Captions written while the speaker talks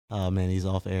Oh man, these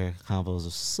off-air combos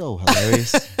are so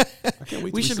hilarious. I can't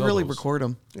wait. We should really record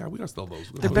them. Yeah, we gotta sell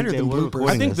those. They're better than bloopers.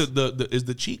 I think the is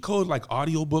the cheat code like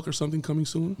audiobook or something coming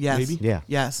soon? Yes. Maybe? Yeah.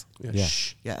 Yes. Yeah.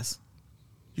 Shh. Yes.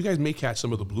 You guys may catch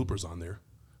some of the bloopers on there.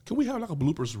 Can we have like a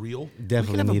bloopers reel? We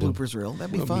Definitely can have need a them. bloopers reel.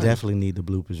 That'd be fun. Definitely need the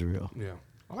bloopers reel. Yeah.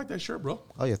 I like that shirt, bro.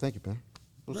 Oh yeah, thank you, man.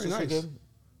 Very nice.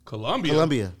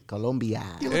 Colombia. Colombia.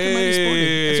 You look mighty sporty.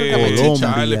 Hey, That's what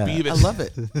got my Colombia. teeth. I love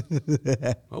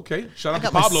it. Okay. Shout I out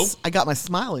to got Pablo. I got my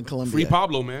smile in Colombia. Free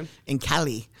Pablo, man. in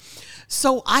Cali.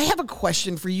 So I have a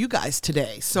question for you guys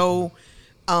today. So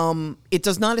it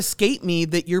does not escape me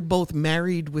that you're both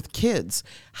married with kids.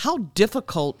 How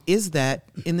difficult is that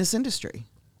in this industry?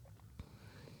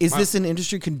 Is this an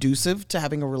industry conducive to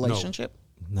having a relationship?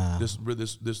 Nah. This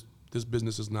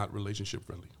business is not relationship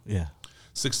friendly. Yeah.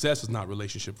 Success is not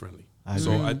relationship friendly. I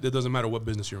So agree. it doesn't matter what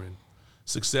business you're in.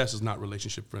 Success is not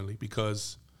relationship friendly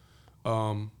because,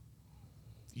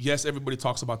 yes, everybody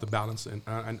talks about the balance, and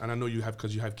I know you have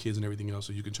because you have kids and everything else,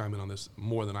 so you can chime in on this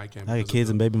more than I can. I because got of kids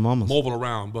the and baby mamas. mobile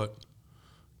around, but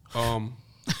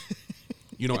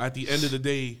you know, at the end of the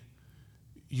day,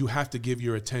 you have to give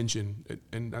your attention,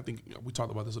 and I think we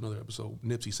talked about this in another episode.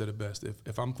 Nipsey said it best: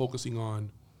 if I'm focusing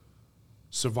on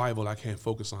survival, I can't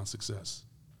focus on success.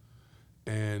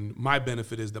 And my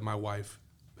benefit is that my wife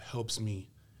helps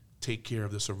me take care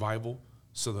of the survival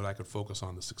so that I could focus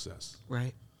on the success.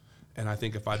 Right. And I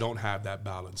think if I don't have that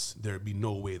balance, there'd be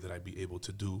no way that I'd be able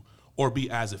to do or be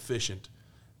as efficient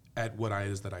at what it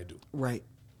is that I do. Right.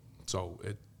 So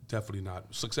it definitely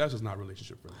not, success is not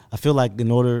relationship friendly. I feel like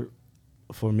in order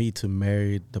for me to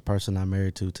marry the person I'm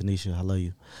married to, Tanisha, I love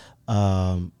you.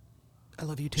 I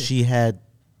love you too. She had,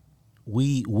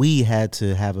 we had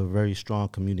to have a very strong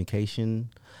communication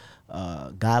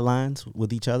guidelines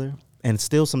with each other, and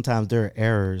still sometimes there are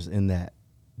errors in that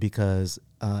because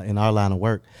in our line of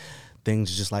work,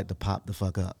 things just like to pop the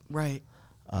fuck up. Right.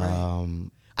 Right.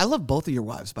 I love both of your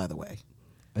wives, by the way.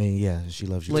 And yeah, she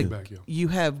loves you Like, too. Back, yeah. you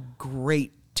have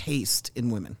great taste in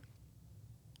women.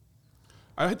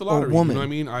 I hit the lottery, woman. you know what I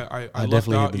mean? I lucked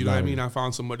definitely hit out, the you know what I lottery. mean? I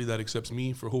found somebody that accepts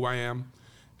me for who I am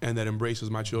and that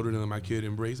embraces my children and that my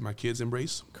kids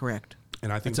embrace. Correct.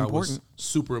 And I think That's that was important.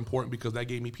 super important because that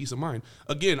gave me peace of mind.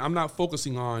 Again, I'm not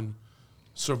focusing on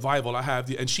survival.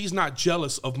 And she's not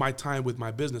jealous of my time with my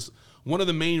business. One of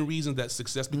the main reasons that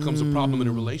success becomes a problem in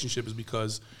a relationship is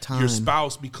because your Time.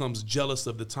 spouse becomes jealous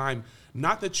of the time.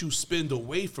 Not that you spend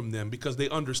away from them because they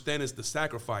understand it's the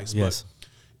sacrifice, Yes. but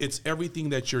it's everything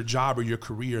that your job or your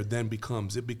career then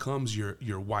becomes. It becomes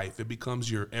your wife. It becomes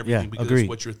your everything because agreed. it's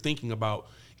what you're thinking about,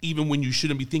 even when you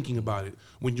shouldn't be thinking about it.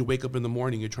 When you wake up in the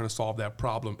morning, you're trying to solve that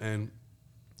problem. And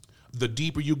the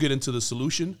deeper you get into the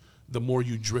solution, the more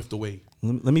you drift away.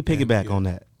 Let me piggyback yeah. on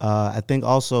that. I think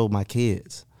also my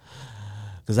kids,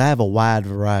 because I have a wide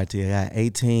variety. I got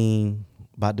 18,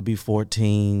 about to be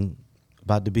 14,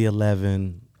 about to be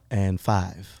 11, and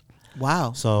 5.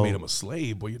 Wow. So Made him a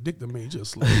slave, boy. Your dick done made you a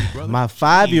slave, brother. my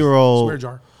Jeez. 5-year-old Swear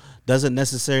jar. doesn't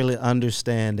necessarily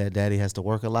understand that daddy has to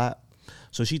work a lot.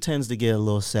 So she tends to get a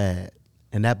little sad,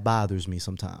 and that bothers me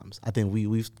sometimes. I think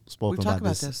we've spoken We've talked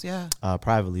about about this, yeah.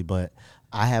 privately, but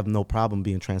I have no problem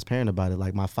being transparent about it.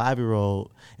 Like my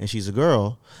 5-year-old, and she's a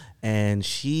girl, and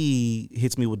she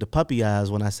hits me with the puppy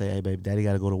eyes when I say, "Hey, baby, daddy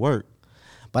got to go to work,"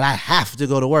 but I have to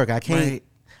go to work. I can't. Right.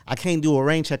 I can't do a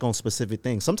rain check on specific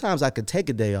things. Sometimes I could take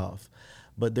a day off,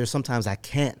 but there's sometimes I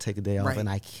can't take a day off, Right. and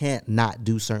I can't not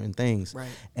do certain things. Right.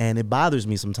 And it bothers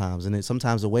me sometimes, and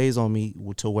sometimes it weighs on me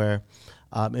to where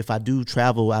if I do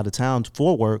travel out of town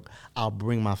for work, I'll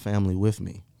bring my family with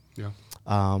me. Yeah.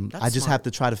 I just smart. have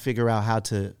to try to figure out how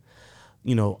to,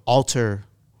 alter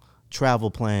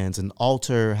travel plans and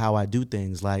alter how I do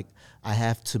things. Like I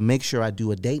have to make sure I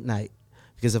do a date night,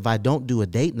 because if I don't do a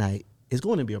date night, it's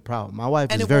going to be a problem. My wife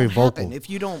And is it very won't vocal. happen. If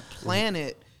you don't plan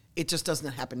it, it just doesn't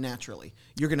happen naturally.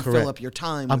 You're going to Correct. fill up your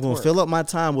time I'm with going to work, fill up my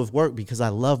time with work because I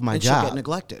love my and she'll job. get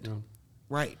neglected.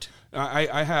 Right.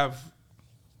 I have,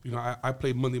 I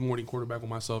play Monday morning quarterback with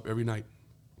myself every night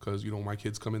because, my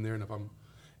kids come in there, and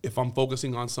if I'm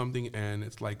focusing on something and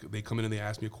it's like they come in and they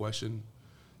ask me a question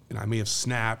and I may have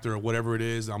snapped or whatever it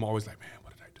is, I'm always like, man,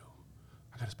 what did I do?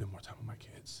 I got to spend more time with my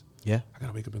kids. Yeah. I got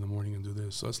to wake up in the morning and do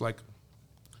this. So it's like,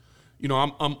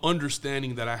 I'm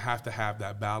understanding that I have to have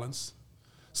that balance.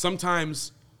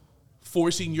 Sometimes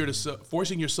forcing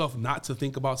yourself not to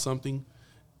think about something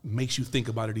makes you think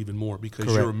about it even more because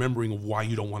Correct. you're remembering why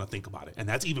you don't want to think about it. And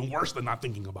that's even worse than not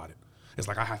thinking about it. It's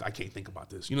like, I can't think about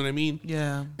this. You know what I mean?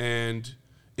 Yeah. And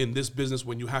in this business,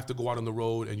 when you have to go out on the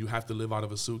road and you have to live out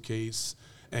of a suitcase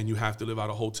and you have to live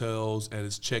out of hotels and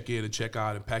it's check in and check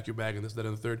out and pack your bag and this, that,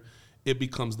 and the third, it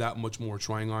becomes that much more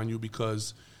trying on you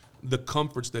because the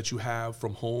comforts that you have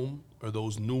from home, or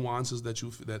those nuances that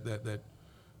that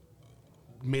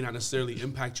may not necessarily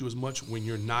impact you as much when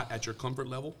you're not at your comfort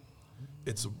level,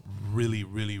 it's really,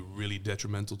 really, really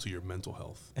detrimental to your mental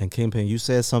health. And Kingpin, you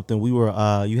said something. We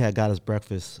were you had got us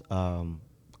breakfast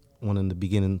one in the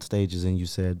beginning stages, and you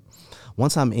said,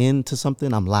 once I'm into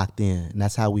something, I'm locked in, and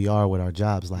that's how we are with our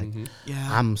jobs. Like,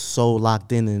 I'm so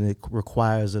locked in, and it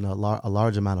requires a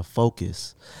large amount of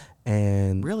focus,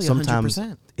 and really, sometimes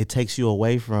 100%. It takes you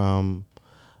away from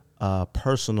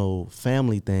personal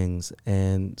family things,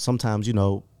 and sometimes, you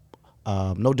know,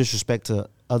 no disrespect to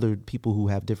other people who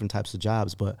have different types of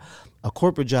jobs, but a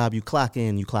corporate job, you clock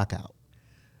in, you clock out.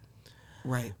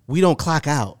 Right. We don't clock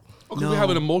out. Because we have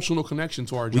an emotional connection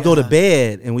to our job. We go to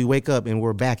bed and we wake up and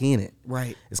we're back in it.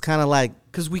 Right. It's kind of like,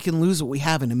 Because we can lose what we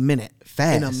have in a minute.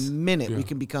 Fast. In a minute, we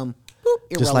can become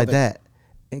irrelevant. just like that.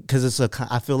 Because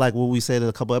I feel like what we said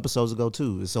a couple episodes ago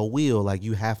too. It's a wheel. Like,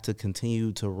 you have to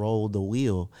continue to roll the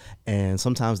wheel, and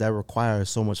sometimes that requires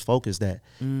so much focus that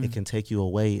it can take you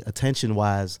away. Attention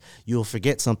wise, you'll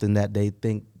forget something that they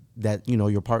think that, you know,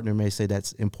 your partner may say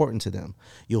that's important to them.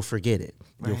 You'll forget it.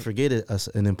 You'll forget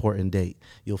an important date.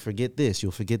 You'll forget this.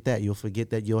 You'll forget that. You'll forget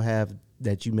that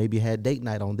you maybe had date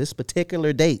night on this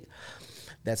particular date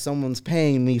that someone's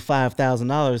paying me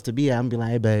 $5,000 to be at. I'm be like,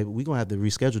 hey, babe, we're going to have to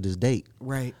reschedule this date.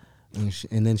 Right.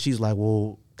 And then she's like,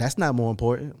 well, that's not more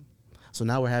important. So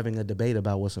now we're having a debate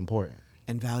about what's important.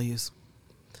 And values.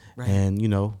 Right. And, you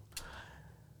know.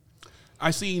 I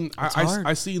seen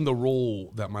the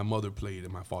role that my mother played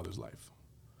in my father's life.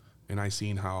 And I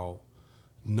seen how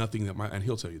and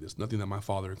he'll tell you this, nothing that my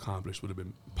father accomplished would have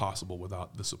been possible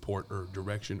without the support or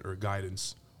direction or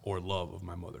guidance or love of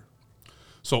my mother.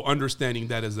 So understanding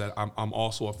that is that I'm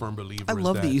also a firm believer. I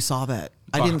love that you saw that.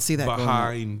 I didn't see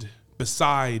that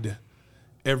beside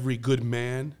every good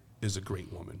man is a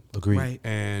great woman. Agreed. Right.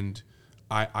 And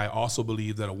I also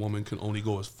believe that a man can only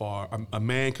go as far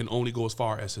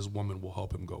as his woman will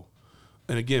help him go.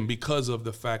 And again, because of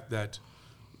the fact that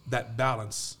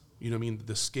balance, you know what I mean,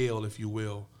 the scale, if you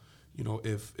will, you know,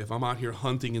 if I'm out here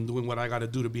hunting and doing what I got to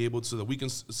do to be able to, so that we can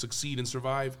succeed and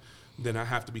survive, then I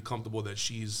have to be comfortable that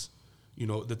she's, you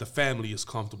know, that the family is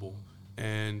comfortable.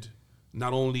 And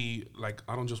not only, like,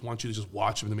 I don't just want you to just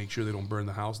watch them to make sure they don't burn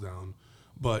the house down,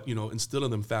 but, you know, instill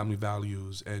in them family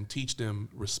values and teach them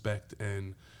respect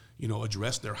and, you know,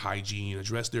 address their hygiene,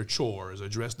 address their chores,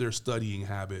 address their studying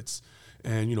habits,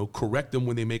 and, you know, correct them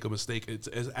when they make a mistake. It's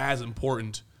as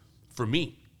important for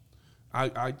me.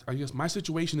 I guess my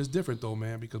situation is different though,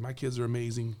 man, because my kids are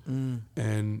amazing,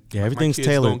 and everything's my kids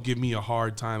tailored. don't give me a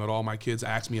hard time at all. My kids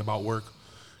ask me about work.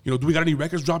 You know, do we got any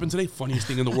records dropping today? Funniest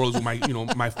thing in the world is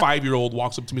when my 5-year-old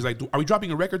walks up to me, he's like, are we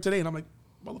dropping a record today? And I'm like,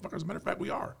 motherfucker, as a matter of fact, we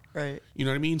are. Right. You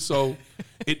know what I mean? So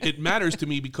it matters to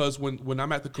me because when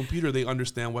I'm at the computer, they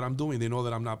understand what I'm doing. They know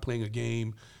that I'm not playing a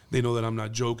game. They know that I'm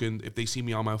not joking. If they see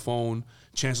me on my phone,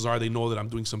 chances are they know that I'm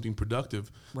doing something productive.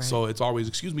 Right. So it's always,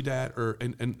 excuse me, Dad,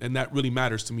 and that really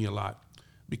matters to me a lot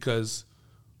because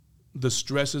the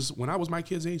stresses, when I was my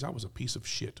kid's age, I was a piece of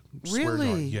shit. Swear to God.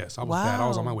 Really? Yes, I was bad. I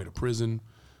was on Wow. my way to prison.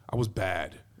 I was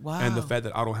bad. Wow. And the fact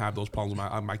that I don't have those problems,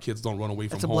 my kids don't run away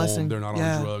from That's a home. blessing. They're not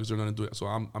Yeah. on drugs. They're not into it. So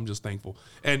I'm just thankful.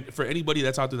 And for anybody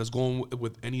that's out there that's going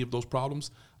with any of those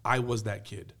problems, I was that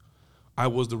kid. I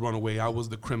was the runaway. I was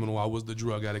the criminal. I was the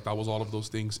drug addict. I was all of those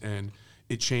things. And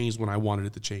it changed when I wanted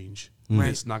it to change. Right.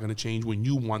 It's not going to change when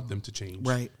you want them to change.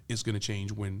 Right. It's going to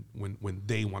change when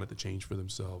they want it to change for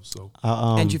themselves. So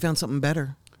And you found something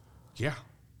better. yeah,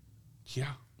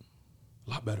 a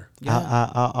lot better. Yeah.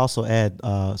 I also add,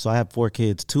 so I have 4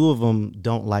 kids. 2 of them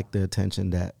don't like the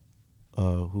attention that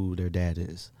who their dad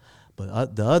is,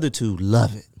 but the other 2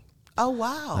 love it. Oh,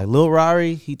 wow. Like Lil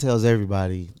Rari, he tells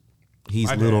everybody he's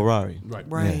My little dad. Rari. Right.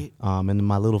 Right. Yeah. And then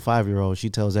my little 5-year-old, she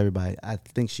tells everybody. I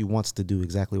think she wants to do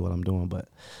exactly what I'm doing, but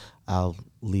I'll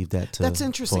leave that to That's for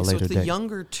interesting. a So later it's the date.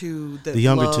 younger 2 that The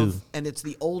younger love, 2. and it's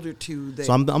the older 2 that.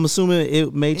 So I'm assuming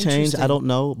it may change. Interesting. I don't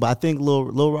know, but I think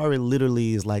Lil Rari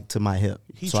literally is like to my hip.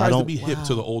 He so I tries don't to be hip Wow.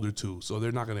 to the older 2, so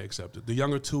they're not going to accept it. The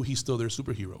younger 2, he's still their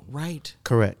superhero. Right.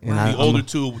 correct. And Right. I, The older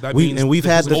 2, that we- means and we've that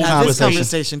had his the oldest- Have this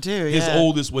conversation. conversation too. His Yeah.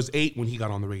 oldest was 8 when he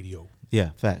got on the radio.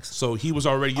 Yeah, facts. So he was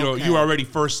already, you know, Okay. you were already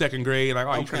first, second grade. Like,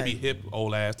 oh, you trying to Okay. be hip,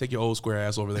 old ass. Take your old square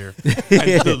ass over there.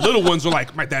 And the little ones are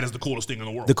like, my dad is the coolest thing in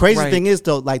the world. The crazy Right. thing is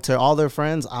though, like to all their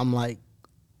friends, I'm like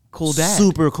Cool dad.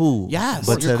 super cool. Yes,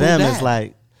 but you're to cool them dad. it's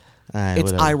like, all right,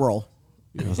 It's whatever. eye roll.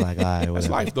 It's like, all right, whatever. That's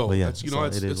life, though. But yeah, That's, you so know,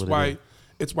 it is it's what it why is.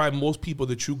 it's why most people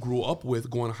that you grew up with,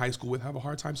 going to high school with, have a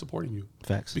hard time supporting you.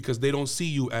 Facts. Because they don't see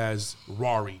you as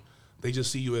Rari. They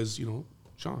just see you as, you know,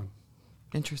 Sean.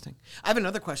 Interesting. I have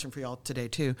another question for y'all today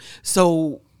too.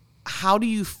 So how do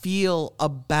you feel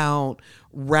about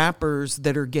rappers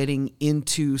that are getting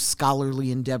into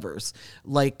scholarly endeavors?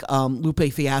 Like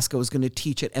Lupe Fiasco is going to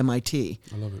teach at MIT.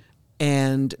 I love it.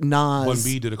 And Nas. Bun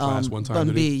B did a class one time.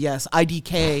 Bun B, yes.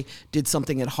 IDK did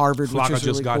something at Harvard, which Flocka was just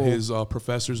really got cool. his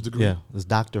professor's degree. Yeah, it's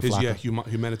Dr. His Flocka.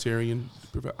 humanitarian.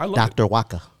 I love Dr. it.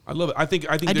 Waka. I love it. I think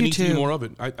I there do needs to be too. more of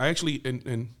it. I actually,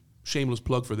 and shameless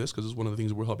plug for this because it's one of the things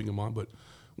that we're helping him on. But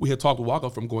we had talked with Waka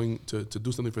from going to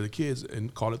do something for the kids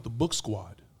and call it the Book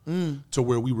Squad, to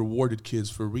where we rewarded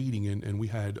kids for reading, and we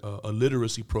had a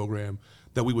literacy program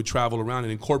that we would travel around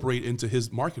and incorporate into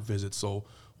his market visits. So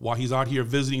while he's out here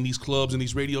visiting these clubs and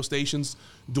these radio stations,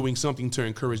 doing something to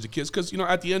encourage the kids, because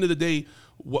at the end of the day,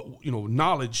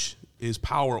 knowledge is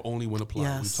power only when applied.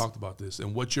 Yes. We've talked about this,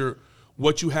 and what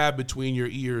you have between your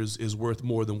ears is worth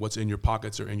more than what's in your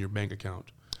pockets or in your bank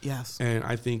account. Yes. And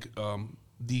I think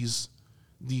these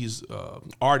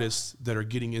artists that are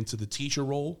getting into the teacher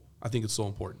role, I think it's so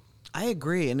important. I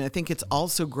agree, and I think it's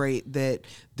also great that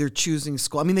they're choosing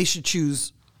school. I mean, they should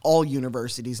choose all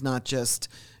universities, not just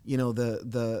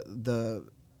the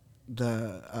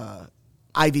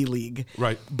Ivy League.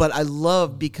 Right. But I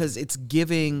love because it's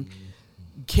giving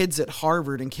kids at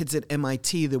Harvard and kids at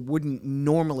MIT that wouldn't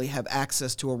normally have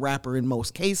access to a rapper in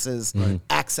most cases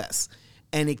access.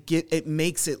 And it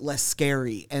makes it less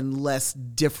scary and less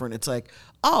different. It's like,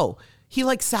 oh, he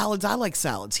likes salads, I like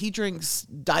salads. He drinks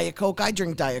Diet Coke, I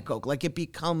drink Diet Coke. Like, it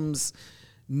becomes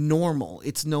normal.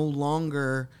 It's no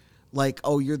longer like,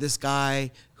 oh, you're this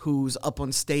guy who's up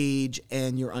on stage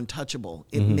and you're untouchable.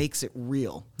 It makes it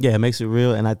real. Yeah, it makes it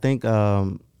real. And I think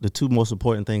the two most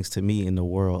important things to me in the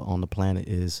world, on the planet,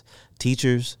 is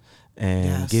teachers and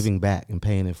Yes. giving back and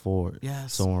paying it forward.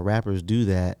 Yes. So when rappers do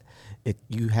that,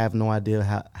 you have no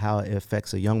idea how it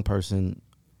affects a young person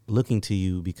looking to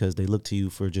you, because they look to you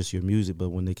for just your music, but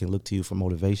when they can look to you for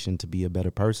motivation to be a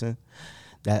better person,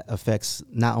 that affects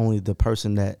not only the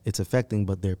person that it's affecting,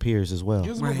 but their peers as well. It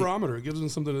gives them Right. a barometer. It gives them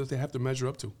something that they have to measure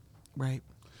up to. Right.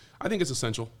 I think it's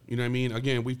essential. You know what I mean?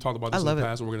 Again, we've talked about this I in love the it.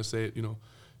 past, and we're going to say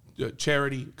it.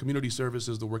 Charity, community service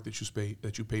is the work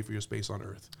that you pay for your space on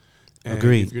earth. And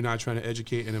Agreed. if you're not trying to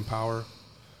educate and empower,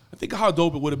 I think how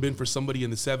dope it would have been for somebody in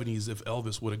the 70s if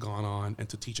Elvis would have gone on and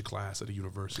to teach a class at a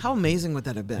university. How amazing would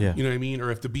that have been? Yeah. You know what I mean? Or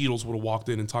if the Beatles would have walked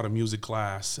in and taught a music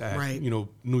class at Right.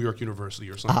 New York University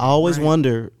or I something. always Right.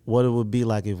 wonder what it would be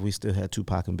like if we still had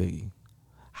Tupac and Biggie.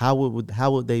 How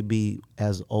would they be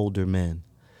as older men?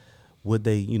 Would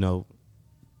they,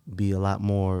 be a lot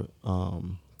more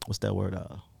what's that word?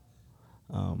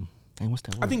 What's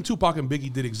that word? I think Tupac and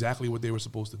Biggie did exactly what they were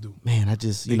supposed to do. Man, I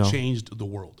just They changed the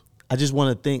world. I just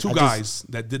want to think Two I guys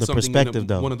just, that did the something perspective, in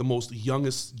though. one of the most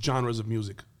youngest genres of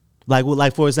music.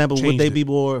 like for example, would Changed they it. be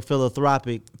more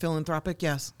philanthropic Philanthropic,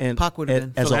 yes. and Pac would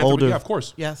have been. as an Philanthropy, older yeah, of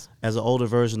course. Yes. as an older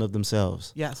version of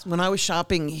themselves? Yes. When I was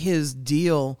shopping his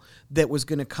deal that was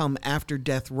going to come after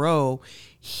Death Row,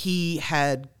 he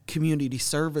had community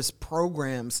service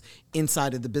programs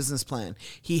inside of the business plan.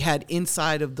 He had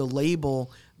inside of the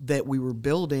label that we were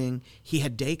building, he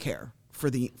had daycare for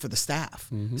the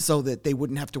staff, so that they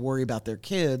wouldn't have to worry about their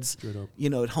kids, up.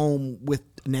 at home with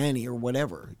a nanny or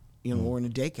whatever, or in a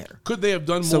daycare. Could they have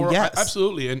done So, more? yes.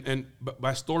 Absolutely. And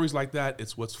by stories like that,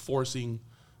 it's what's forcing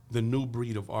the new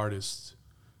breed of artists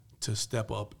to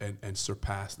step up and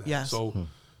surpass that. Yes. So,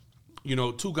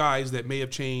 two guys that may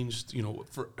have changed,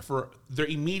 for their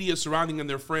immediate surrounding and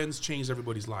their friends, changed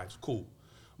everybody's lives. Cool.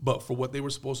 But for what they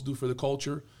were supposed to do for the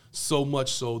culture, so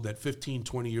much so that 15,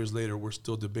 20 years later, we're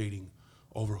still debating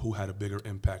over who had a bigger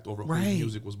impact, over Right. whose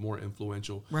music was more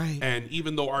influential. Right. And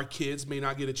even though our kids may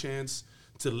not get a chance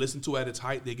to listen to it at its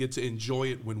height, they get to enjoy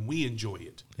it when we enjoy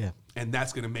it. Yeah. And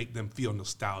that's going to make them feel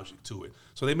nostalgic to it.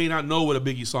 So they may not know what a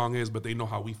Biggie song is, but they know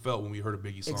how we felt when we heard a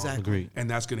Biggie song. Exactly. Agreed. And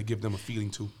that's going to give them a feeling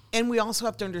too. And we also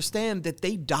have to understand that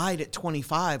they died at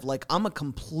 25. Like, I'm a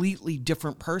completely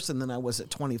different person than I was at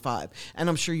 25. And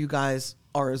I'm sure you guys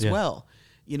are as Yeah. well.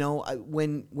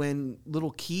 When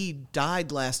Little Key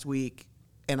died last week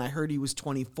and I heard he was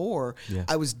 24, Yeah.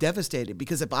 I was devastated,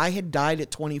 because if I had died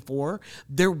at 24,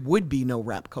 there would be no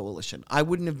rap coalition. I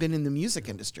wouldn't have been in the music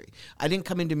industry. I didn't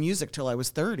come into music till I was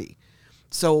 30.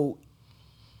 So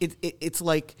it's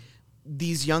like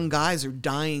these young guys are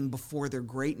dying before their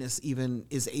greatness even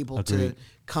is able to Agreed.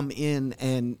 come in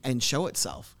and show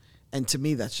itself. And to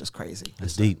me, that's just crazy.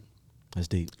 That's deep. That's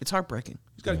deep. It's heartbreaking.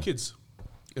 He's got kids.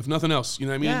 If nothing else, you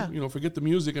know what I mean? Yeah. Forget the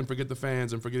music and forget the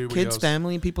fans and forget everybody Kids, else.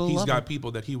 family, and people who He's love got him.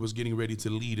 people that he was getting ready to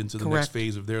lead into the next Correct.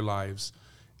 phase of their lives.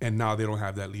 And now they don't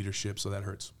have that leadership, so that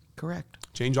hurts. Correct.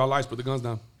 Change our lives, put the guns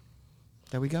down.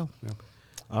 There we go.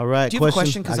 All right. Do you have a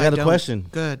question? 'Cause I got a don't. question.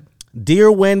 Good.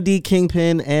 Dear Wendy,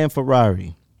 Kingpin, and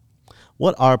Ferrari,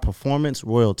 What are performance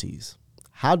royalties?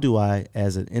 How do I,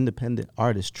 as an independent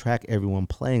artist, track everyone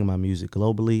playing my music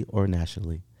globally or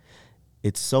nationally?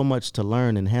 It's so much to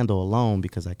learn and handle alone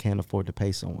because I can't afford to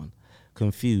pay someone.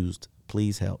 Confused.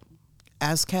 Please help.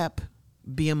 ASCAP,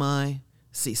 BMI,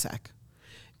 CSAC.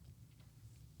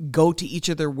 Go to each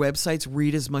of their websites,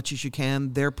 read as much as you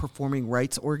can. They're performing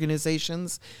rights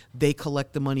organizations. They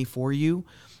collect the money for you.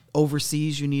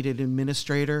 Overseas, you need an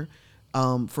administrator.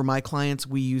 For my clients,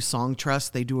 we use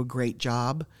Songtrust. They do a great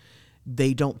job.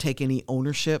 They don't take any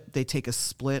ownership. They take a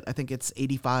split. I think it's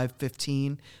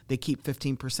 85-15. They keep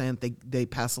 15%. They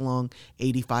pass along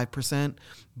 85%.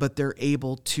 But they're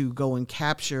able to go and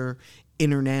capture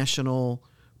international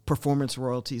performance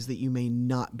royalties that you may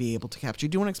not be able to capture.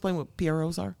 Do you want to explain what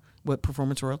PROs are? What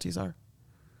performance royalties are?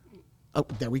 Oh,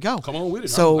 there we go. Come on with it.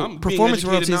 So I'm performance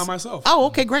being educated royalties now myself. Oh,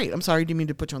 okay, great. I'm sorry, didn't mean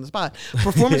to put you on the spot.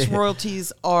 Performance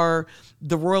royalties are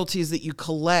the royalties that you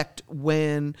collect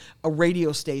when a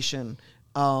radio station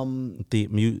when they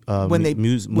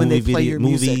play your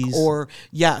music, or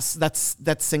yes, that's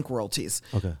sync royalties.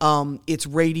 Okay. It's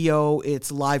radio,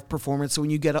 it's live performance. So when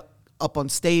you get up on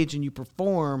stage and you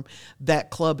perform,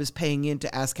 that club is paying into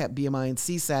ASCAP, BMI, and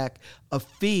CSAC a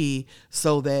fee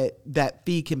so that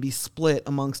fee can be split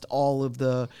amongst all of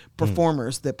the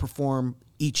performers that perform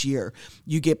each year.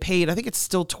 You get paid, I think it's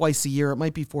still twice a year. It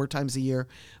might be 4 times a year,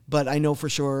 but I know for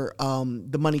sure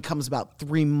the money comes about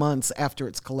 3 months after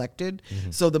it's collected.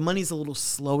 So the money's a little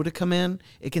slow to come in.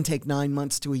 It can take 9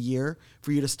 months to a year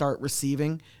for you to start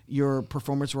receiving your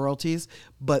performance royalties,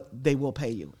 but they will pay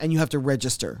you, and you have to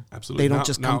register. Absolutely. They don't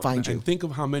just come find you. And think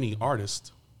of how many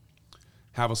artists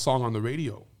have a song on the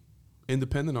radio,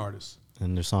 independent artists.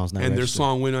 And their song's not and registered. their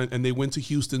song went on, and they went to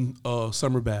Houston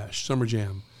Summer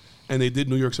Jam. And they did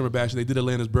New York Summer Bash, and they did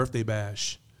Atlanta's Birthday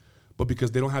Bash. But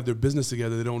because they don't have their business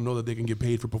together, they don't know that they can get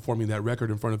paid for performing that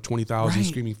record in front of 20,000 Right.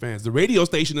 screaming fans. The radio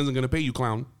station isn't going to pay you,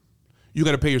 clown. You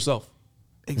got to pay yourself.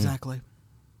 Exactly.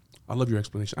 I love your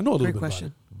explanation. I know a little Great bit question.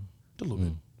 about it. A little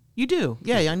bit. You do.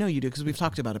 Yeah, I know you do, because we've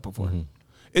talked about it before.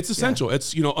 It's essential.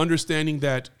 It's, understanding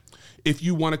that if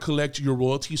you want to collect your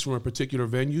royalties from a particular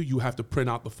venue, you have to print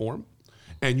out the form,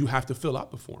 and you have to fill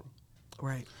out the form.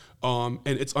 Right. And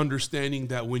it's understanding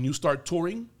that when you start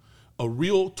touring, a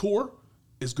real tour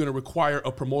is going to require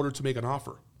a promoter to make an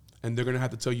offer. And they're going to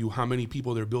have to tell you how many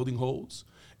people their building holds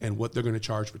and what they're going to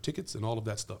charge for tickets and all of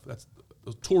that stuff. That's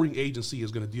the touring agency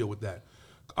is going to deal with that.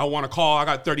 I want to call, I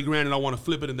got 30 grand and I want to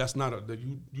flip it, and that's not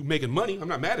you making money. I'm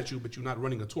not mad at you, but you're not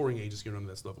running a touring agency or none of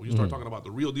that stuff. When you start talking about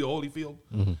the real deal Holyfield,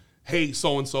 hey,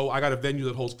 so-and-so, I got a venue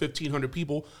that holds 1,500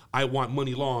 people. I want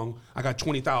money long. I got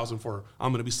 20,000 for,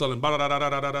 I'm going to be selling, and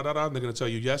they're going to tell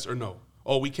you yes or no.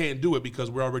 Oh, we can't do it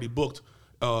because we're already booked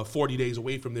 40 days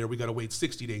away from there. We got to wait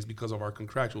 60 days because of our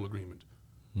contractual agreement.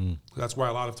 That's why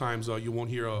a lot of times you won't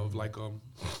hear of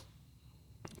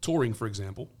touring, for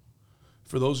example.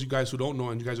 For those of you guys who don't know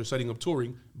and you guys are setting up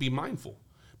touring, be mindful.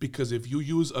 Because if you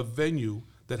use a venue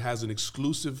that has an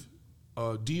exclusive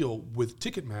deal with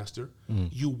Ticketmaster,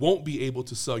 you won't be able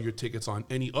to sell your tickets on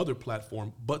any other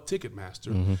platform but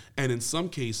Ticketmaster. And in some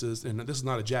cases, and this is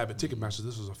not a jab at Ticketmaster,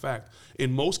 this is a fact,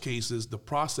 in most cases, the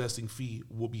processing fee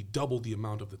will be double the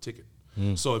amount of the ticket.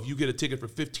 So if you get a ticket for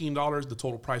 $15, the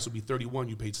total price will be $31.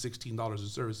 You paid $16 in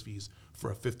service fees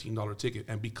for a $15 ticket.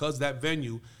 And because that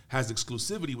venue has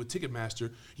exclusivity with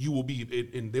Ticketmaster, you will be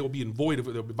they will be in void of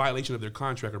a violation of their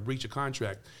contract or breach of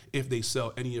contract if they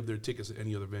sell any of their tickets at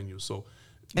any other venue. So,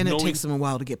 And it takes them a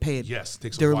while to get paid. Yes, it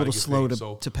takes They're a while little to get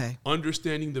slow paid. to pay.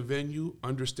 Understanding the venue,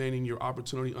 understanding your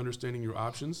opportunity, understanding your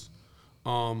options.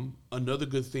 Another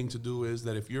good thing to do is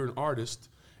that if you're an artist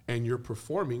and you're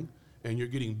performing and you're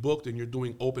getting booked and you're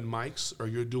doing open mics, or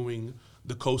you're doing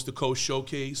the Coast to Coast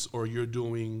showcase, or you're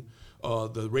doing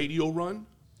the radio run,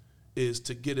 is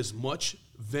to get as much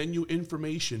venue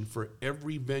information for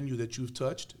every venue that you've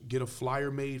touched, get a flyer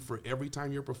made for every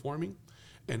time you're performing,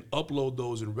 and upload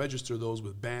those and register those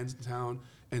with Bandstown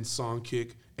and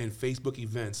Songkick and Facebook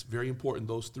events. Very important,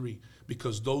 those three,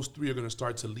 because those three are going to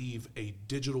start to leave a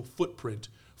digital footprint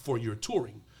for your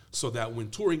touring. So that when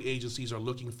touring agencies are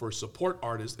looking for support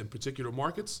artists in particular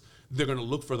markets, they're going to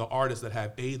look for the artists that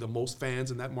have the most fans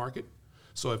in that market.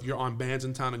 So if you're on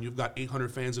Bandstown and you've got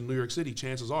 800 fans in New York City,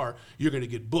 chances are you're going to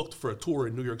get booked for a tour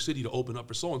in New York City to open up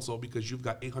for so-and-so because you've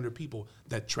got 800 people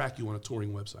that track you on a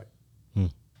touring website.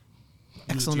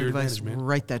 Excellent advice. Man.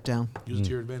 Write that down. Use it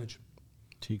to your advantage.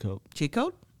 Cheat code. Cheat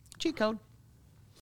code? Cheat code.